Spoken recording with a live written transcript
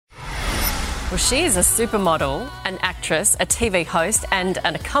Well, she is a supermodel, an actress, a TV host and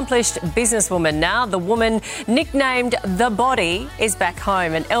an accomplished businesswoman. Now the woman nicknamed The Body is back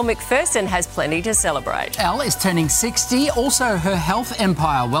home, and Elle Macpherson has plenty to celebrate. Elle is turning 60. Also, her health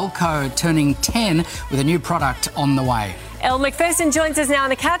empire, Wellco, turning 10 with a new product on the way. Elle Macpherson joins us now on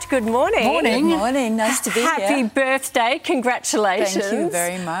the couch. Good morning. Morning. Good morning. Nice to be here. Happy birthday. Congratulations. Thank you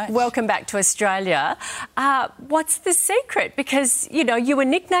very much. Welcome back to Australia. What's the secret? Because, you know, you were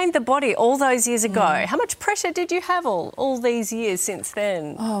nicknamed The Body all those years ago. How much pressure did you have all these years since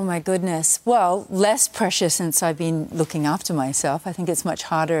then? Oh, my goodness. Well, less pressure since I've been looking after myself. I think it's much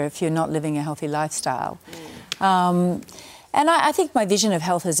harder if you're not living a healthy lifestyle. And I think my vision of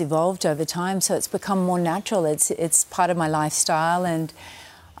health has evolved over time, so it's become more natural. It's part of my lifestyle, and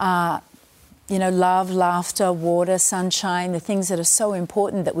you know, love, laughter, water, sunshine, the things that are so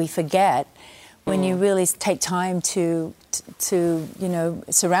important that we forget. When you really take time to you know,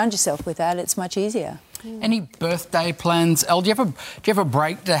 surround yourself with that, it's much easier. Any birthday plans, Elle? Do you ever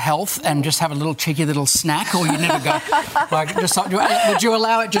break to health and just have a little cheeky little snack, or you never go like just? Would you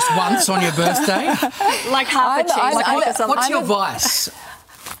allow it just once on your birthday? Like half a cheese? What's your vice?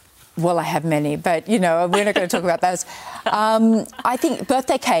 Well, I have many, but you know, we're not going to talk about those. I think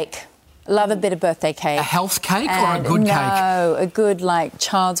birthday cake. Love a bit of birthday cake. A health cake or a good cake? No, a good, like,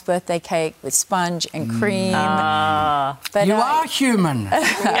 child's birthday cake with sponge and cream. But you are human.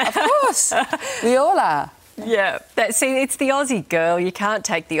 Of course. We all are. Yeah. See, it's the Aussie girl. You can't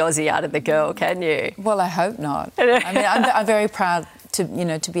take the Aussie out of the girl, can you? Well, I hope not. I mean, I'm very proud to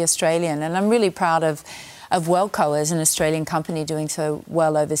be Australian, and I'm really proud of Wellco as an Australian company doing so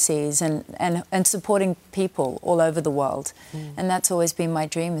well overseas and supporting people all over the world. And that's always been my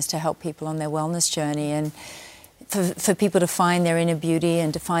dream, is to help people on their wellness journey, and for people to find their inner beauty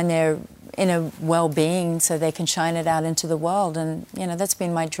and to find their inner well-being so they can shine it out into the world. And, you know, that's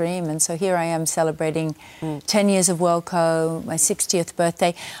been my dream. And so here I am celebrating 10 years of Wellco, my 60th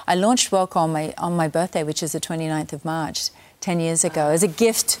birthday. I launched Wellco on my birthday, which is the 29th of March. 10 years ago, as a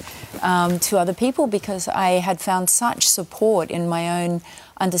gift to other people, because I had found such support in my own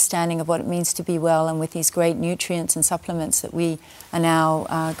understanding of what it means to be well, and with these great nutrients and supplements that we are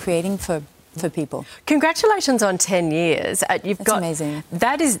now creating for people. Congratulations on 10 years. That's amazing.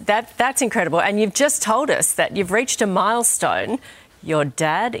 That's incredible. And you've just told us that you've reached a milestone. Your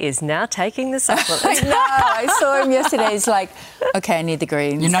dad is now taking the supplement. I know. I saw him yesterday. He's like, OK, I need the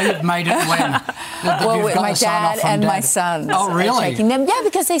greens. You know you've made it when? Well, with my dad and my son. Oh, really? Taking them. Yeah,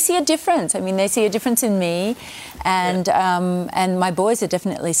 because they see a difference. I mean, they see a difference in me, and my boys are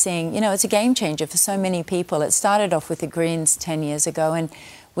definitely seeing, you know, it's a game changer for so many people. It started off with the greens 10 years ago, and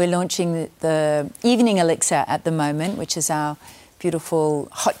we're launching the evening elixir at the moment, which is our beautiful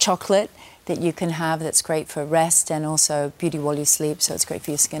hot chocolate that you can have, that's great for rest and also beauty while you sleep, so it's great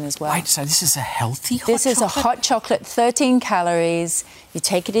for your skin as well. Wait, so this is a healthy hot chocolate? This is a hot chocolate, 13 calories. You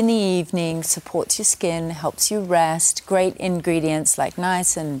take it in the evening, supports your skin, helps you rest. Great ingredients like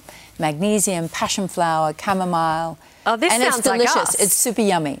niacin, magnesium, passion flower, chamomile. Oh, this and sounds it's delicious. like us. It's super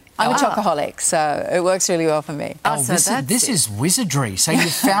yummy. I'm a chocoholic, so it works really well for me. Oh, so this is wizardry. So you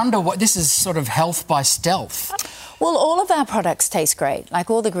found this is sort of health by stealth. Well, all of our products taste great.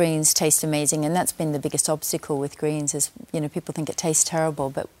 Like, all the greens taste amazing, and that's been the biggest obstacle with greens is, you know, people think it tastes terrible,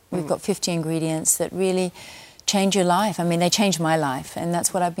 but we've got 50 ingredients that really change your life. I mean, they changed my life, and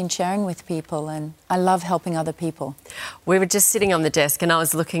that's what I've been sharing with people, and I love helping other people. We were just sitting on the desk and I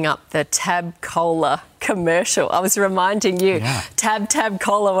was looking up the Tab Cola commercial. I was reminding you, Tab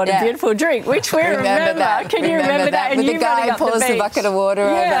Cola, what a beautiful drink, which we remember. That. Can you remember that? With and the guy pours the bucket of water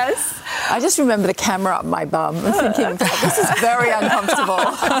over. I just remember the camera up my bum and thinking, this is very uncomfortable.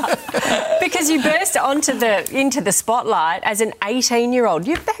 Because you burst into the spotlight as an 18-year-old.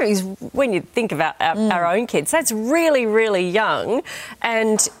 When you think about our own kids, that's really, really young.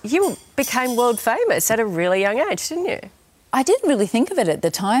 And you became world famous at a really young age, didn't you? I didn't really think of it at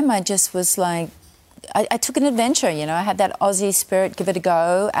the time. I just was like, I took an adventure, you know. I had that Aussie spirit, give it a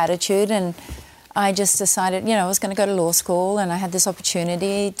go attitude, and I just decided, you know, I was going to go to law school, and I had this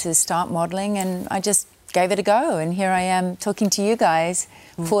opportunity to start modelling, and I just gave it a go, and here I am talking to you guys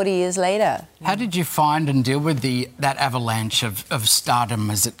 40 years later. How did you find and deal with that avalanche of stardom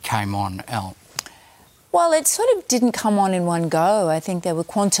as it came on, Elle? Well, it sort of didn't come on in one go. I think there were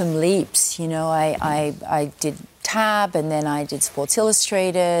quantum leaps. You know, I did Tab, and then I did Sports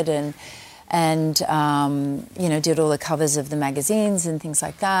Illustrated, and you know, did all the covers of the magazines and things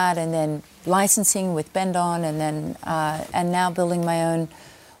like that, and then licensing with Bend On, and then and now building my own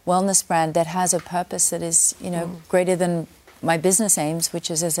wellness brand that has a purpose that is, you know, greater than my business aims,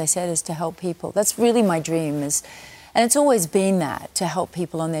 which is, as I said, is to help people. That's really my dream, is And it's always been that, to help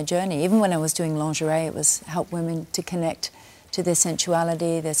people on their journey. Even when I was doing lingerie, it was help women to connect to their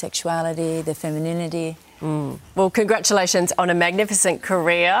sensuality, their sexuality, their femininity. Well, congratulations on a magnificent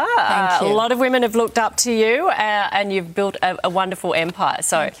career. Thank you. A lot of women have looked up to you, and you've built a wonderful empire.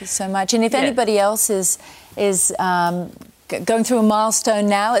 So thank you so much. And if anybody else is going through a milestone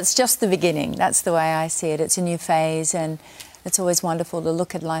now, it's just the beginning. That's the way I see it. It's a new phase, and it's always wonderful to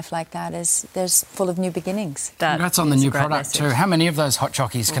look at life like that, as there's full of new beginnings. Congrats on the new product too. How many of those hot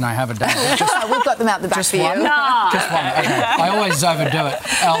chockies can I have a day? We've got them out the back for you. No. Just one. Okay. I always overdo it.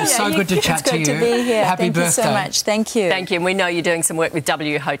 Elle, so good to chat to you. It's great to be here. Happy Thank birthday. you so much. Thank you. Thank you. And we know you're doing some work with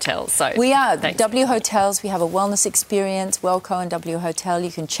W Hotels. So we are. thanks. W Hotels, we have a wellness experience, Wellco and W Hotel.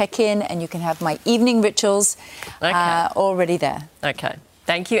 You can check in and you can have my evening rituals already there. Okay.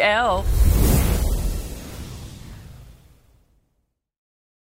 Thank you, Elle.